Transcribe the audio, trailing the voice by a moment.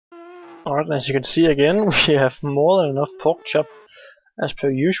Alright, as you can see again, we have more than enough pork chop as per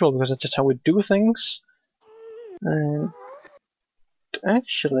usual, because that's just how we do things. And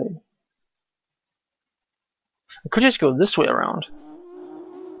actually, I could just go this way around.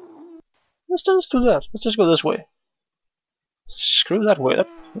 Let's just do that. Let's just go this way. Screw that way. That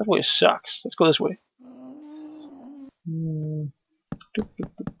way sucks. Let's go this way.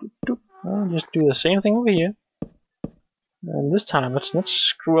 I'll just do the same thing over here. And this time, let's not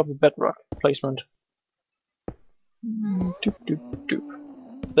screw up the bedrock placement.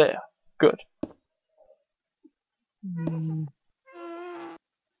 There. Good.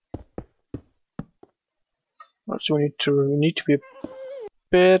 So we need to be a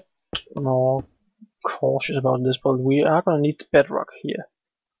bit more cautious about this, but we are gonna need the bedrock here.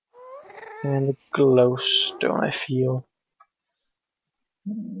 And the glowstone, I feel.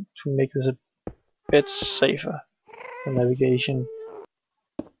 To make this a bit safer for navigation.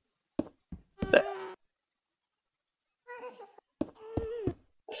 There.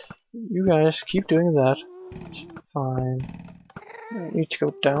 You guys keep doing that. It's fine. I need to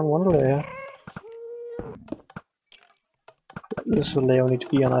go down one layer. This is the layer we need to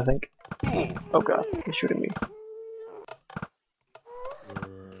be on, I think. Oh god, he's shooting me.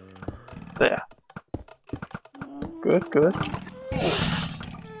 There. Good, good.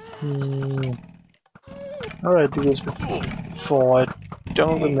 How did I do this before? I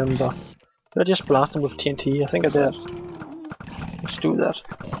don't remember. Did I just blast him with TNT? I think I did. Let's do that.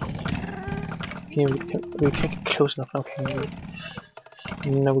 Okay, we can't get close enough now, can we?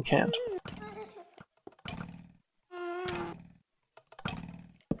 No, we can't.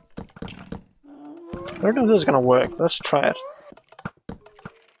 I don't know if this is gonna work. Let's try it.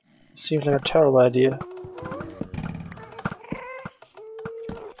 Seems like a terrible idea.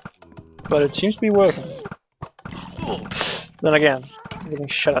 But it seems to be working. Then again, I'm getting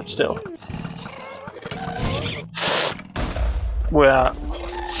shut at still. Where?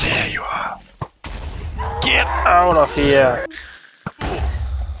 There you are! Get out of here!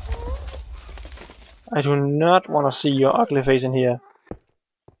 I do not want to see your ugly face in here.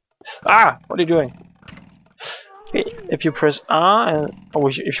 Ah! What are you doing? Okay, if you press R and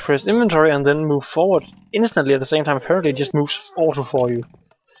if you press inventory and then move forward instantly at the same time, apparently it just moves auto for you.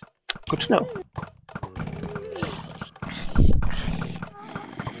 Good to know.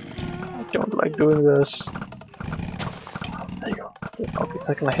 I don't like doing this. There you go. Okay, is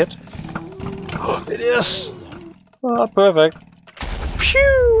that gonna hit? Oh, it is! Oh, perfect.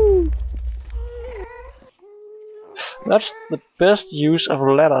 Phew! That's the best use of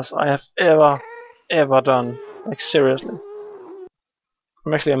ladders I have ever done. Like, seriously.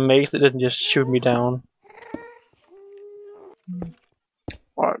 I'm actually amazed it didn't just shoot me down.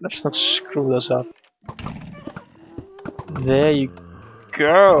 Alright, let's not screw this up. There you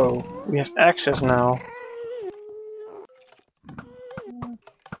go! We have access now.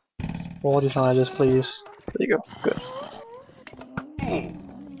 Fortify this, please. There you go. Good.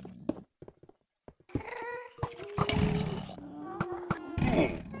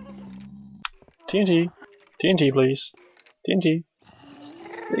 TNT. TNT, please. TNT.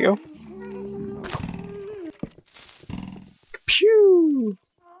 There you go. Pew!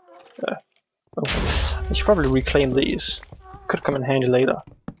 Oh, I should probably reclaim these. Could come in handy later.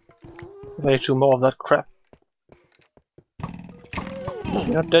 If I do more of that crap. You're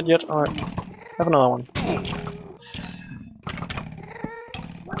not dead yet? Alright. Have another one.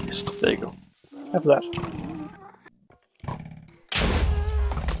 There you go. Have that.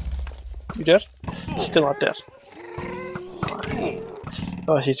 You dead? Still not dead. Fine.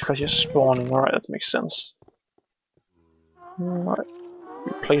 Oh, I see, it's because you're spawning. Alright, that makes sense. Alright.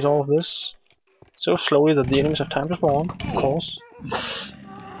 Replace all of this so slowly that the enemies have time to spawn, of course.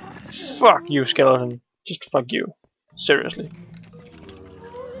 Fuck you, skeleton. Just fuck you. Seriously.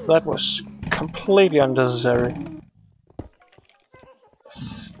 That was completely unnecessary.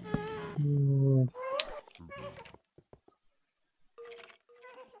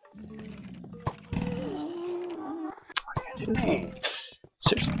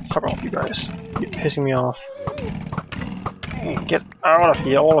 Seriously, fuck off, you guys. You're pissing me off. Get out of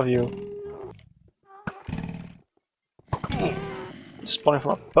here, all of you. Spawning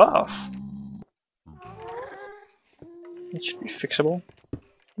from above. It should be fixable.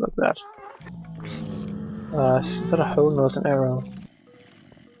 Like that. Is that a hole? No, it's an arrow.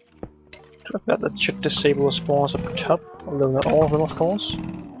 Like that. That should disable the spawns up top, although not all of them, of course.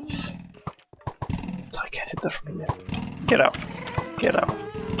 I can't hit that from here. Get out! Get out!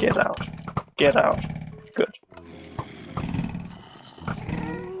 Get out! Get out! Good.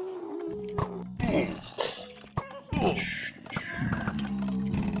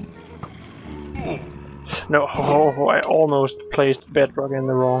 No, oh, I almost placed bedrock in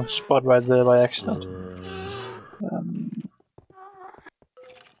the wrong spot right there by accident.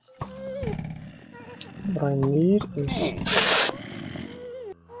 What I need is...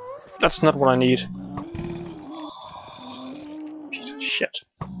 That's not what I need. Piece of shit.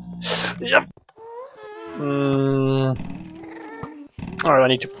 Yep. Alright, I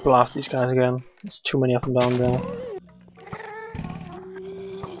need to blast these guys again. There's too many of them down there.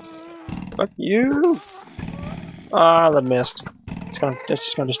 Fuck you! Ah, that missed. That's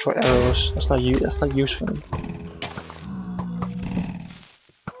just gonna destroy arrows. That's not useful.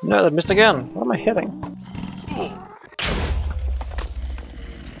 No, that missed again. What am I hitting?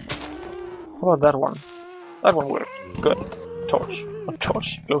 How about that one? That one worked. Good. Torch. Not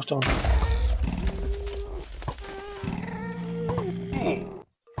torch. Glowstone.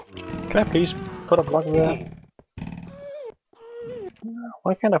 Can I please put a block there?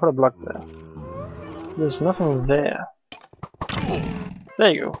 Why can't I put a block there? There's nothing there.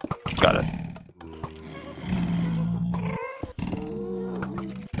 There you go. Got it.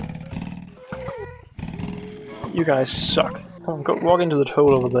 You guys suck. Come on, go walk into that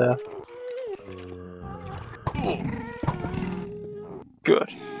hole over there.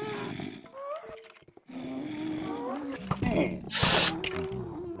 Good.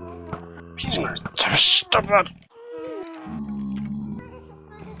 Jesus Christ. Stop that!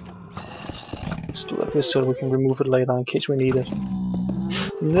 Let's do like this so we can remove it later in case we need it.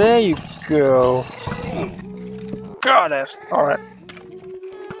 There you go. Got it! Alright.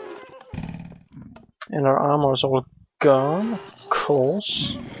 And our armor is all gone, of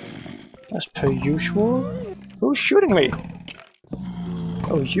course. As per usual. Who's shooting me?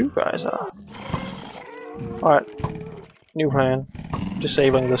 Oh, you guys are. Alright. New plan.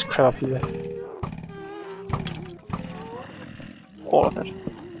 Disabling this crap here. All of it.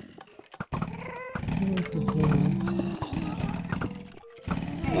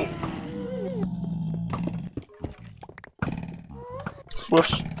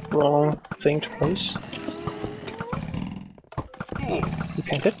 Whoops. Wrong thing to place. You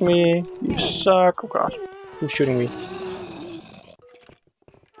can't hit me. You suck. Oh god. Who's shooting me?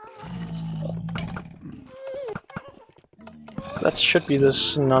 That should be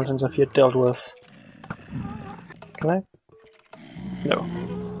this nonsense I've yet dealt with. Can I? No.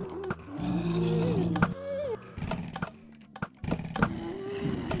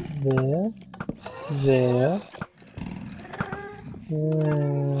 There. There.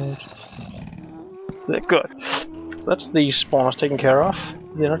 And there. Good. So that's these spawners taken care of.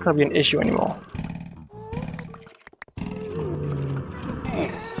 They're not going to be an issue anymore.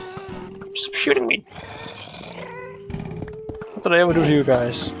 Stop shooting me! What did I ever do to you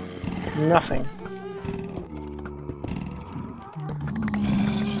guys? Nothing.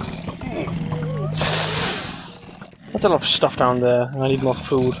 That's a lot of stuff down there, and I need more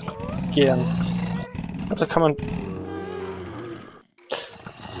food. Again. That's a common...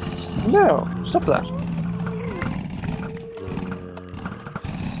 No! Stop that!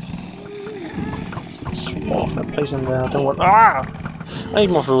 Swap that place in there. I don't want... Ah! I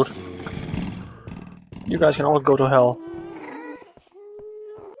need more food. You guys can all go to hell.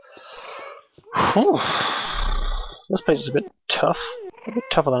 Whew. This place is a bit tough. A bit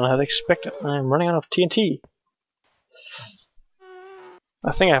tougher than I had expected. I'm running out of TNT.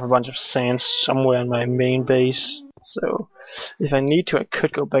 I think I have a bunch of sand somewhere in my main base. So, if I need to, I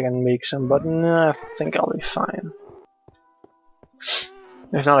could go back and make some, but nah, I think I'll be fine.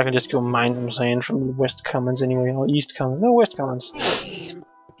 If not, I can just go mine some sand from the West Commons anyway, or East Commons. No, West Commons.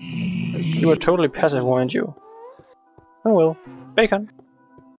 You were totally passive, weren't you? Oh well. Bacon!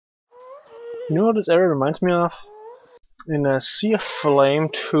 You know what this area reminds me of? In Sea of Flame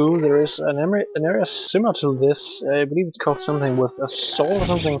 2, there is an area similar to this. I believe it's called something with a soul or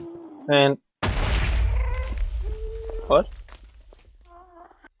something. And... What?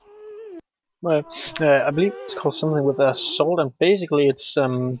 Well, I believe it's called something with a soul, and basically it's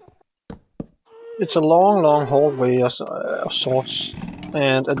a long hallway of sorts.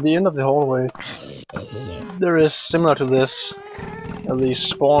 And at the end of the hallway, there is similar to this. These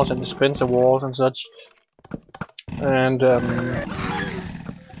spawns and dispenser walls and such. And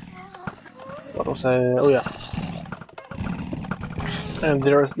what was I? Oh yeah. And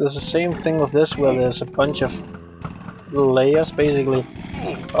there's the same thing with this, where there's a bunch of layers, basically,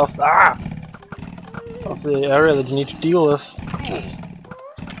 of the area that you need to deal with.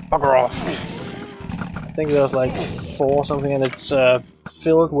 Bugger off. I think there's like 4 or something, and it's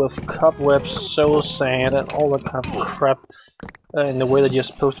filled with cobwebs, soul sand, and all that kind of crap. In the way that you're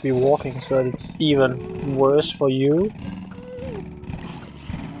supposed to be walking, so that it's even worse for you.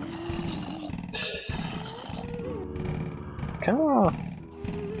 Come on.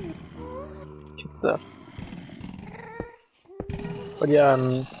 Keep that. But yeah,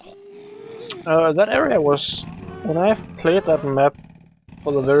 that area was, when I played that map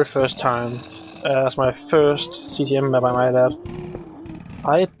for the very first time, as my first CTM map I might add,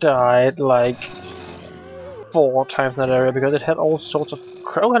 I died like 4 times in that area because it had all sorts of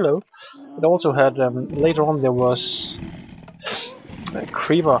oh hello. It also had later on there was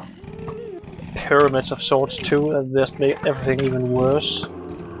creeper pyramids of sorts too, and this made everything even worse.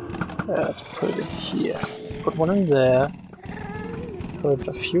 Let's put it in here. Put one in there. Put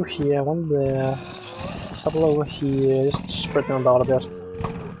a few here, one there. A couple over here. Just spread them about a bit.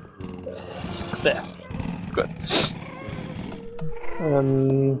 There. Good.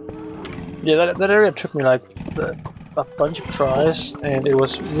 Yeah, that area took me like a bunch of tries, and it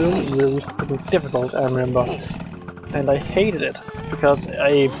was really freaking difficult, I remember. And I hated it, because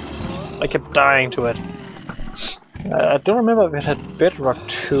I kept dying to it. I don't remember if it had bedrock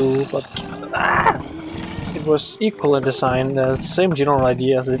too, but it was equal in design, the same general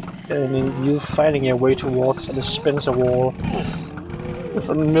idea as it, in you finding your way towards a dispenser wall with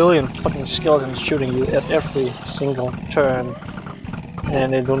a million fucking skeletons shooting you at every single turn.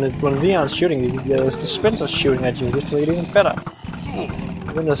 And when they aren't shooting you, there's dispensers shooting at you, which made it even better.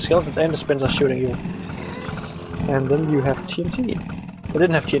 Then the skeletons and dispensers shooting you. And then you have TNT. I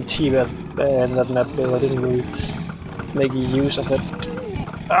didn't have TNT in that map though, I didn't really make use of it.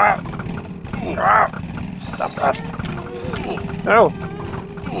 Ah! Ah! Stop that! No!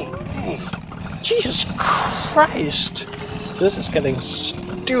 Jesus Christ! This is getting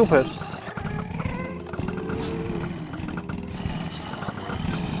stupid!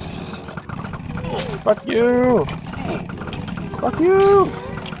 Fuck you! Fuck you!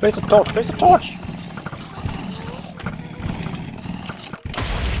 Place a torch! Place a torch!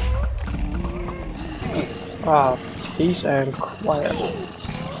 Ah, peace and quiet.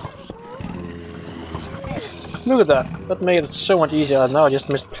 Look at that! That made it so much easier. Now I just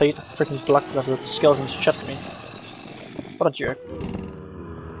misplaced a freaking block that the skeleton shot me. What a jerk.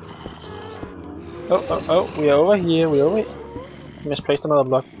 Oh, we're over here, we're over here. Misplaced another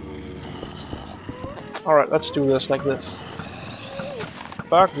block. Alright, let's do this like this.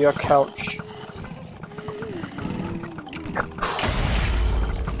 Fuck your couch.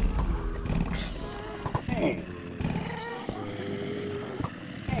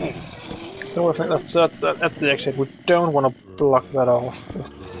 So I think that's the exit. We don't want to block that off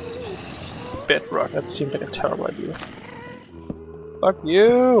with bedrock. That seems like a terrible idea. Fuck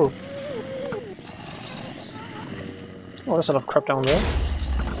you! Oh, there's enough crap down there.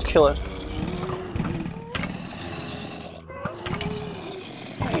 Let's kill it.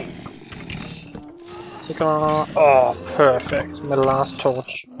 Oh, perfect. My last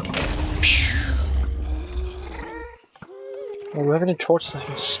torch. Oh, do I have any torches I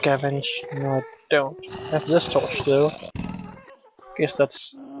can scavenge? No, I don't. I have this torch though. Guess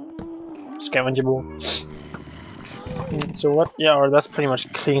that's scavengeable. So what? Yeah, that's pretty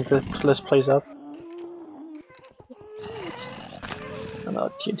much cleaned this place up.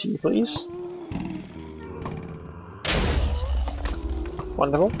 Another TNT, please.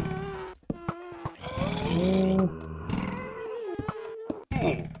 Wonderful.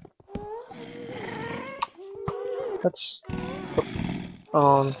 Let's put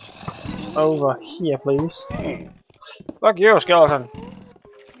on over here, please. Fuck you, skeleton!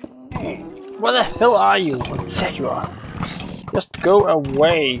 Where the hell are you? Oh, there you are. Just go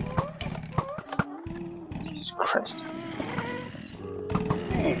away. Jesus Christ.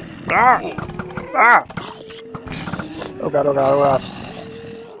 Ah! Ah! Oh god, oh god, oh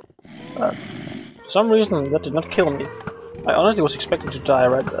god. For some reason, that did not kill me. I honestly was expecting to die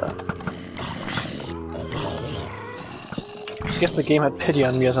right there. I guess the game had pity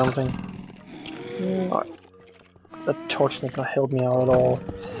on me or something. That torch not gonna help me out at all.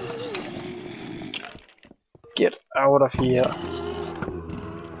 Get out of here.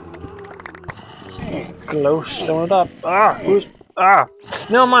 Glowstone it up. Ah! Who's... Ah!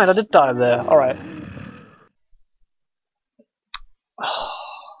 Never mind, I did die there. Alright.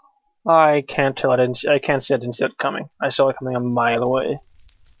 I can't tell. I can't say I didn't see it coming. I saw it coming a mile away.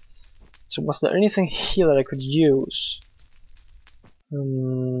 So was there anything here that I could use?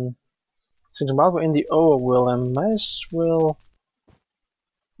 Since while we're in the overworld, I might as well...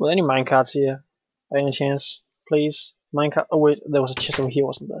 Well, any minecarts here? By any chance? Please? Minecart... Oh wait, there was a chest over here,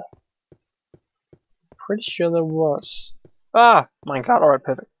 wasn't there? Pretty sure there was. Ah! Minecart, alright,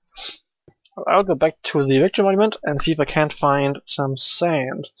 perfect. I'll go back to the Vechz monument and see if I can't find some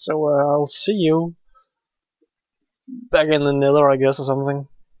sand. So I'll see you back in the nether, I guess, or something.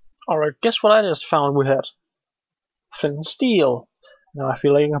 Alright, guess what I just found we had? flint and steel. Now I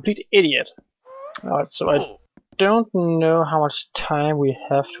feel like a complete idiot. Alright, so I don't know how much time we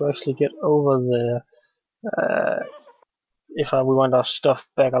have to actually get over there. If we want our stuff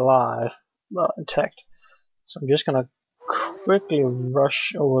back alive, intact. So I'm just gonna quickly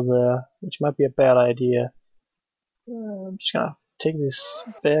rush over there, which might be a bad idea. I'm just gonna take these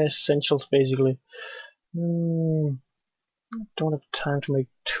bare essentials basically. I don't have time to make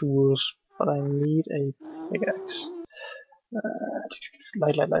tools, but I need a pickaxe.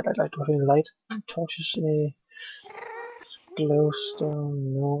 Light. Do I have any light? Torches? Any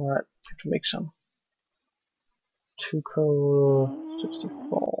glowstone? No. Alright, have to make some. 2 coal,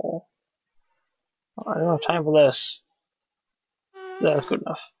 64. I don't have time for this. That's good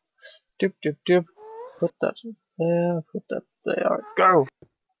enough. Doop. Put that there, put that there. Alright, go!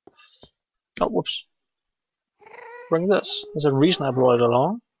 Oh, whoops. Bring this. There's a reason I brought it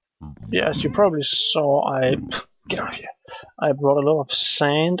along. Yeah, as you probably saw, get out of here. I brought a lot of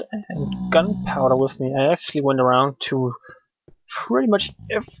sand and gunpowder with me. I actually went around to pretty much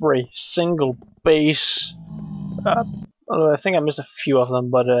every single base. Although I think I missed a few of them,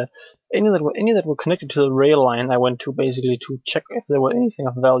 but any that were connected to the rail line, I went to basically to check if there were anything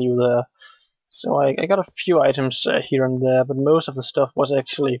of value there. So I got a few items here and there, but most of the stuff was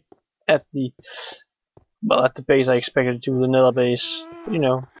actually at the base I expected to, the nether base. But, you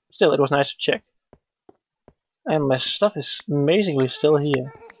know, still, it was nice to check. And my stuff is amazingly still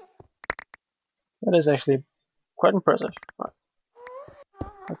here. That is actually quite impressive. Right.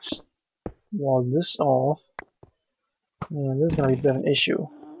 Let's wall this off. And this is gonna be a bit of an issue.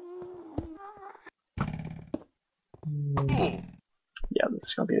 Yeah, this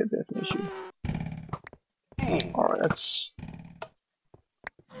is gonna be a bit of an issue. Alright, let's...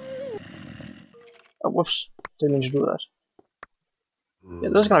 Oh, whoops. Didn't mean to do that. Yeah,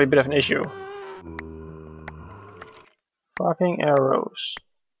 this is gonna be a bit of an issue. Fucking arrows.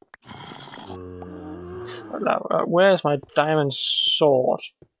 Where's my diamond sword?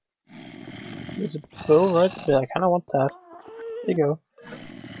 There's a bow right there. I kinda want that. There you go.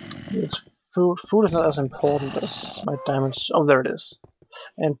 There's food. Food is not as important as my diamonds. Oh, there it is.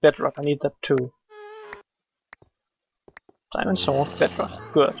 And bedrock. I need that too. Diamond sword, bedrock.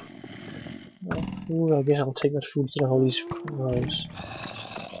 Good. Food. I guess I'll take that food instead of all these frogs.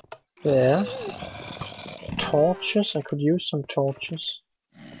 There. Torches. I could use some torches.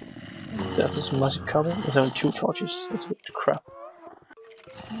 There's this massive copper. There's only 2 torches. That's a bit crap.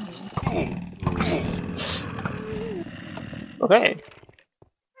 Okay.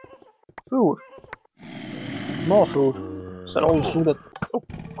 Food. More food. Is that all the food that... Oh,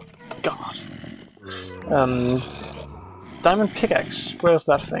 God. Diamond pickaxe. Where's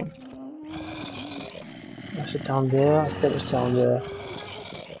that thing? Is it down there? I bet it's down there.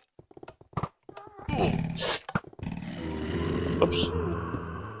 Oops.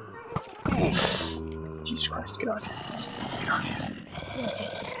 Jesus Christ, get out of here. Get out of here.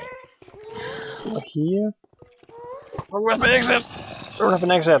 Over here. Where's my exit? I don't have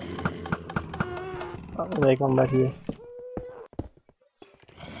an exit. Oh, they come back here.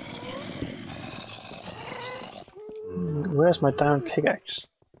 Where's my diamond pickaxe?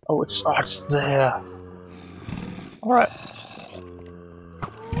 Oh, it's there. Alright.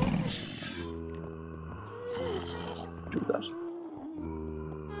 Do that.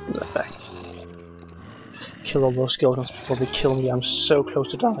 Give that back. Kill all those skeletons before they kill me. I'm so close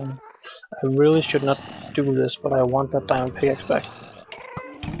to dying. I really should not do this, but I want that diamond pickaxe back.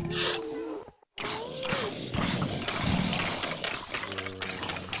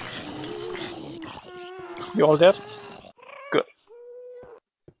 You all dead? Good.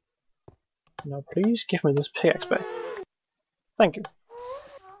 Now please give me this pickaxe back. Thank you.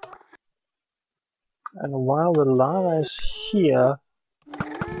 And while the lava is here...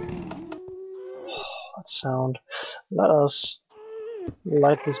 Oh, that sound. Let us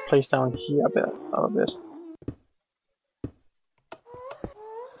light this place down here a bit.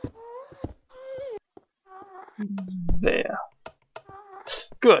 There.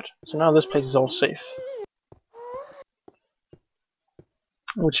 Good. So now this place is all safe.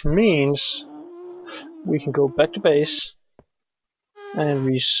 Which means we can go back to base and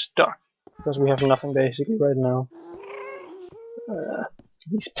restock, because we have nothing basically right now.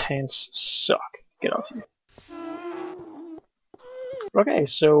 These pants suck. Get off here. Okay,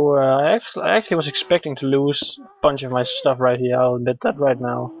 so I actually was expecting to lose a bunch of my stuff right here. I'll admit that right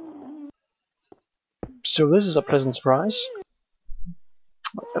now. So this is a pleasant surprise.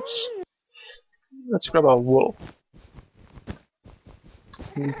 Let's grab our wool.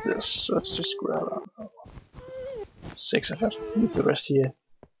 Need this, so let's just grab 6 of it. Leave the rest here.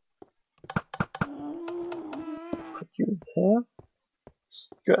 Put there.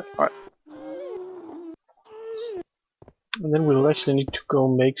 Good, alright. And then we'll actually need to go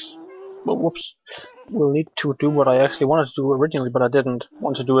make... Well, whoops. We'll need to do what I actually wanted to do originally, but I didn't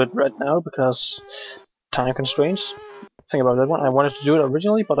want to do it right now because time constraints. Think about that one. I wanted to do it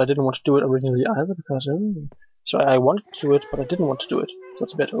originally, but I didn't want to do it originally either because... So I wanted to do it, but I didn't want to do it.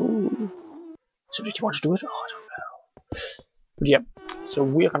 That's a bit... Ooh. So did you want to do it? Oh, I don't know. But yeah, so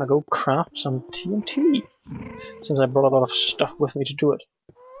we are gonna go craft some TNT, since I brought a lot of stuff with me to do it.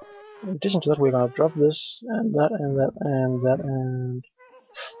 In addition to that, we're gonna drop this, and that, and that, and that, and...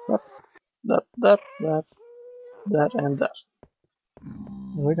 that, and that.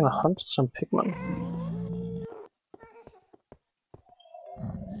 And we're gonna hunt some pigmen.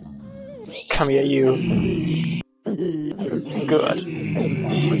 Come here, you. Good.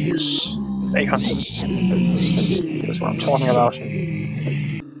 Yes. Bacon. That's what I'm talking about.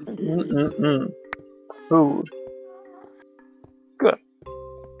 Food. Good.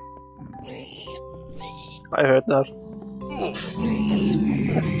 I heard that.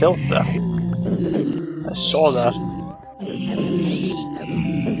 I felt that. I saw that.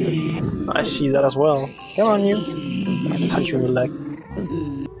 I see that as well. Come on, you. I punch you in the leg.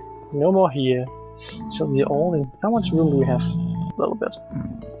 No more here. So they're all in. How much room do we have? A little bit.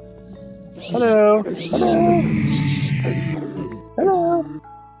 Hello! Hello! Hello!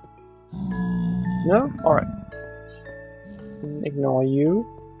 No? Alright. Ignore you.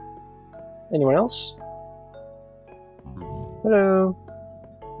 Anyone else? Hello?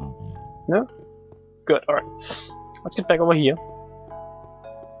 No? Good, alright. Let's get back over here.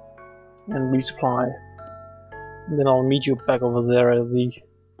 And resupply. And then I'll meet you back over there at the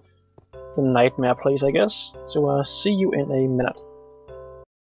nightmare place, I guess. So see you in a minute.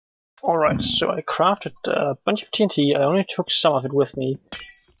 Alright, so I crafted a bunch of TNT. I only took some of it with me,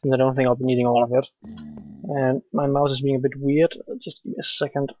 since I don't think I'll be needing all of it. And my mouse is being a bit weird. Just give me a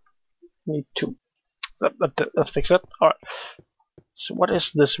second. Need to... Let's fix it. Alright. So what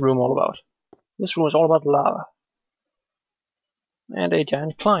is this room all about? This room is all about lava. And a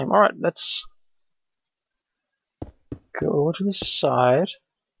giant climb. Alright, let's go over to the side.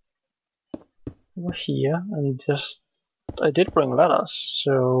 Over here, and just... I did bring ladders,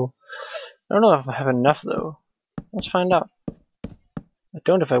 so... I don't know if I have enough though. Let's find out. I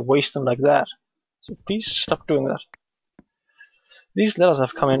don't if I waste them like that. So please stop doing that. These ladders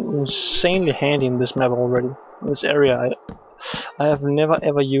have come in insanely handy in this map already. In this area, I have never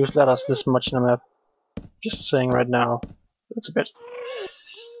ever used ladders this much in a map. Just saying right now. That's a bit...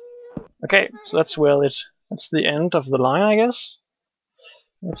 Okay, so that's that's the end of the line, I guess.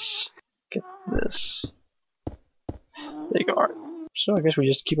 Let's get this. There you go. Alright. So I guess we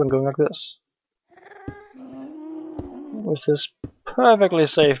just keep on going like this. With this perfectly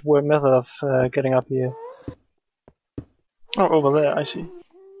safe method of getting up here. Oh, over there, I see.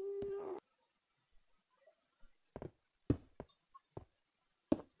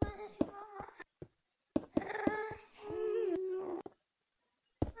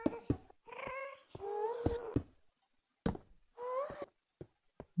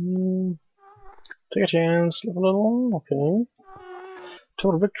 Take a chance, live a little, okay.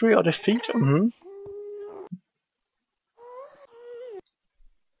 Total victory or defeat?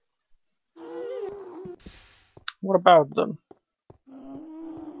 What about them?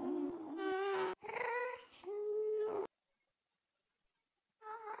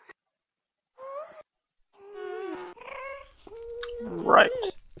 Right.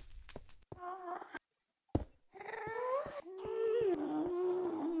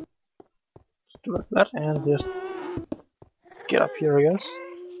 Do like that and just get up here, I guess.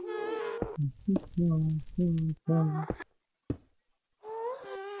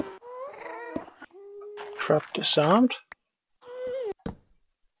 Trap disarmed.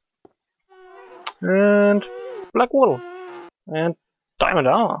 And black wool. And diamond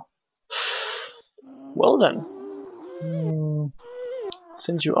armor. Well then.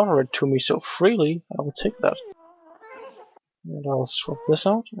 Since you offer it to me so freely, I will take that. And I'll swap this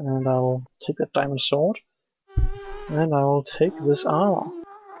out, and I'll take that diamond sword. And I will take this armor.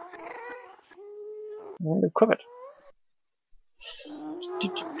 And equip it.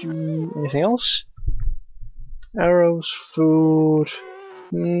 Anything else? Arrows, food...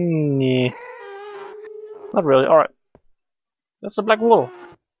 nah. Not really, alright. That's the black wool.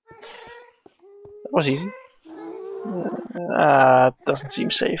 That was easy. Doesn't seem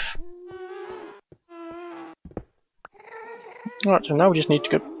safe. Alright, so now we just need to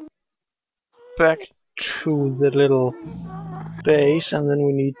get back to the little base, and then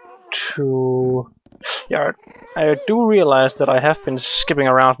we need to... Yeah, I do realize that I have been skipping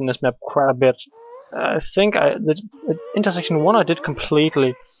around in this map quite a bit. I think the intersection 1 I did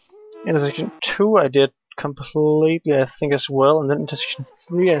completely. Intersection 2 I did completely, I think, as well. And then intersection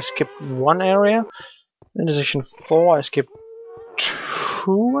 3 I skipped one area. Intersection 4 I skipped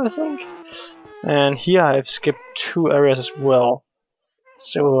 2, I think. And here I've skipped 2 areas as well.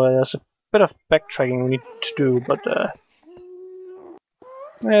 So there's a bit of backtracking we need to do, but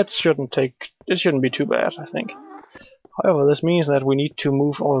it shouldn't be too bad, I think. However, this means that we need to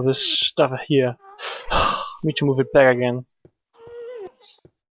move all of this stuff here. We need to move it back again.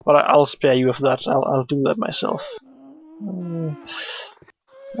 But I'll spare you of that. I'll do that myself.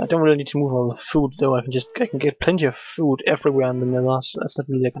 I don't really need to move all the food though. I can get plenty of food everywhere in the Nether, so that's not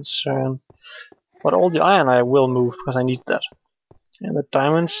really a concern. But all the iron I will move because I need that. And the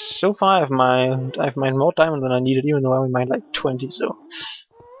diamonds, so far I've mined more diamond than I needed, even though I only mined like 20. So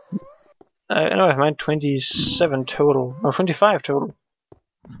I know I've mined 27 total, no 25 total.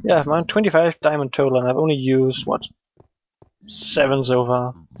 Yeah, I've mined 25 diamond total, and I've only used what, 7 so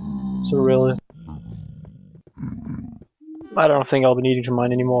far. So really, I don't think I'll be needing to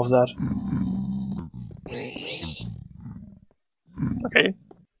mine any more of that. Okay.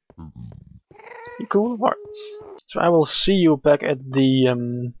 Cool. Right. So I will see you back at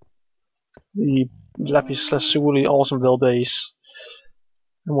the Lapis Lazuli Awesomeville base.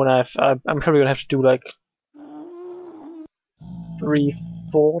 And when I'm probably gonna have to do like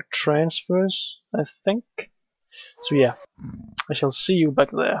 3-4 transfers, I think. So yeah, I shall see you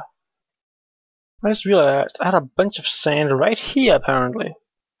back there. I just realized I had a bunch of sand right here apparently.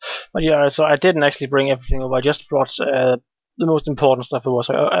 But yeah, so I didn't actually bring everything over. I just brought the most important stuff over.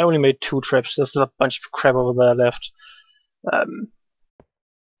 So I only made 2 trips. There's still a bunch of crap over there left.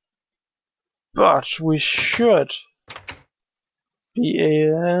 But we should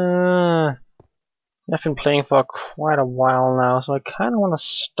be I've been playing for quite a while now, so I kind of want to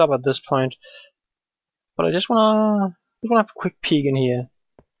stop at this point. But I just want to have a quick peek in here,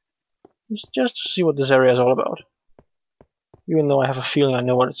 just to see what this area is all about. Even though I have a feeling I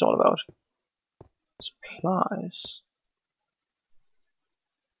know what it's all about. Supplies.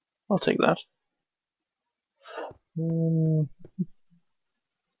 I'll take that.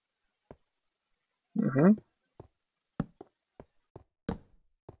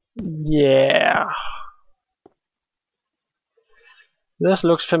 Yeah. This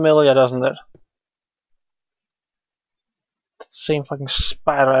looks familiar, doesn't it? The same fucking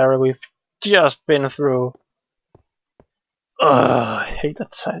spider area we've just been through. Ugh, I hate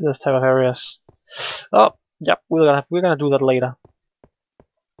those type of areas. Oh, yep, we're gonna do that later.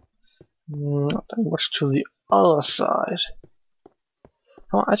 What's to the other side?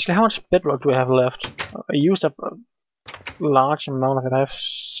 Actually, how much bedrock do I have left? I used up a large amount of it. I have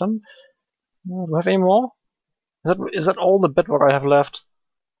some. Do I have any more? Is that all the bedrock I have left?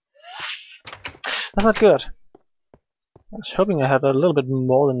 That's not good. I was hoping I had a little bit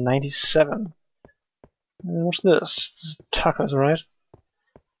more than 97. What's this? This is tacos, right?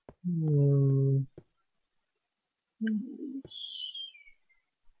 No,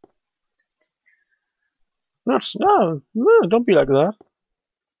 don't be like that.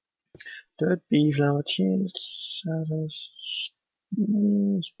 Dirt, beef, lava, cheese,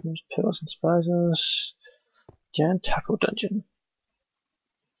 peppers and spices. Giant taco dungeon.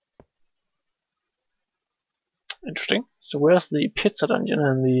 Interesting. So where's the pizza dungeon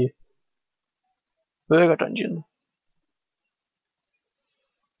and the burger dungeon?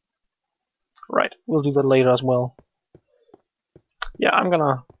 Right, we'll do that later as well. Yeah, I'm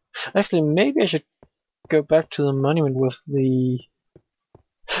gonna... Actually, maybe I should go back to the monument with the...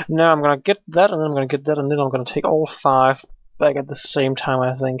 No, I'm gonna get that, and then I'm gonna get that, and then I'm gonna take all 5 back at the same time,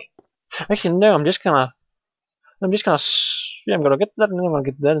 I think. Actually, no, I'm gonna get that, and then I'm gonna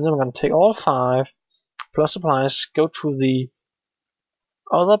get that, and then I'm gonna take all 5 plus supplies, go to the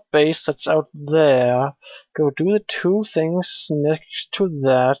other base that's out there, go do the 2 things next to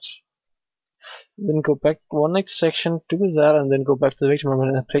that, then go back one next section, do that, and then go back to the victim room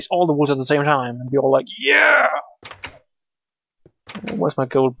and place all the woods at the same time, and be all like, yeah! Where's my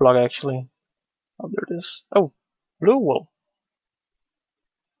gold block actually? Oh, there it is. Oh, blue wool.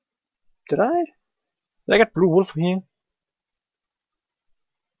 Did I get blue wool from here?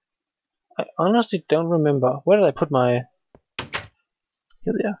 I honestly don't remember. Where did I put my...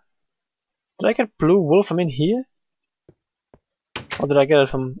 Here they are. Did I get blue wool from in here? Or did I get it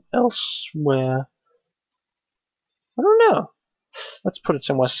from elsewhere? I don't know. Let's put it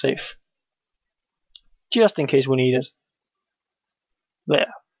somewhere safe. Just in case we need it.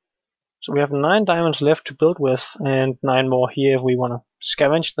 There. So we have 9 diamonds left to build with, and 9 more here if we want to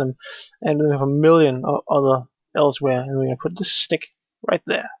scavenge them. And we have a million other elsewhere, and we're going to put this stick right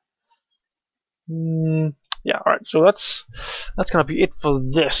there. Yeah, alright, so that's gonna be it for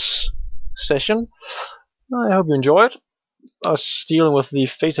this session. I hope you enjoyed us dealing with the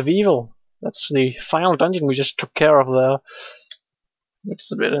Face of Evil. That's the final dungeon we just took care of there.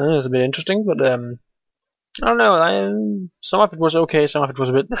 It's a bit interesting, but I don't know. Some of it was okay, some of it was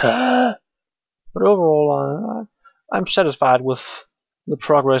a bit. But overall, I'm satisfied with the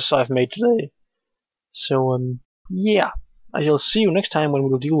progress I've made today. So yeah, I shall see you next time when we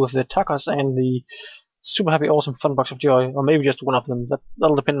will deal with the tacos and the super happy awesome fun box of joy, or maybe just one of them.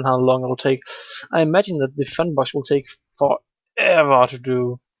 That'll depend on how long it'll take. I imagine that the fun box will take forever to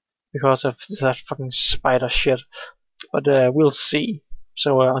do because of that fucking spider shit. But we'll see.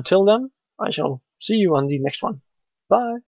 So until then, I shall see you on the next one. Bye.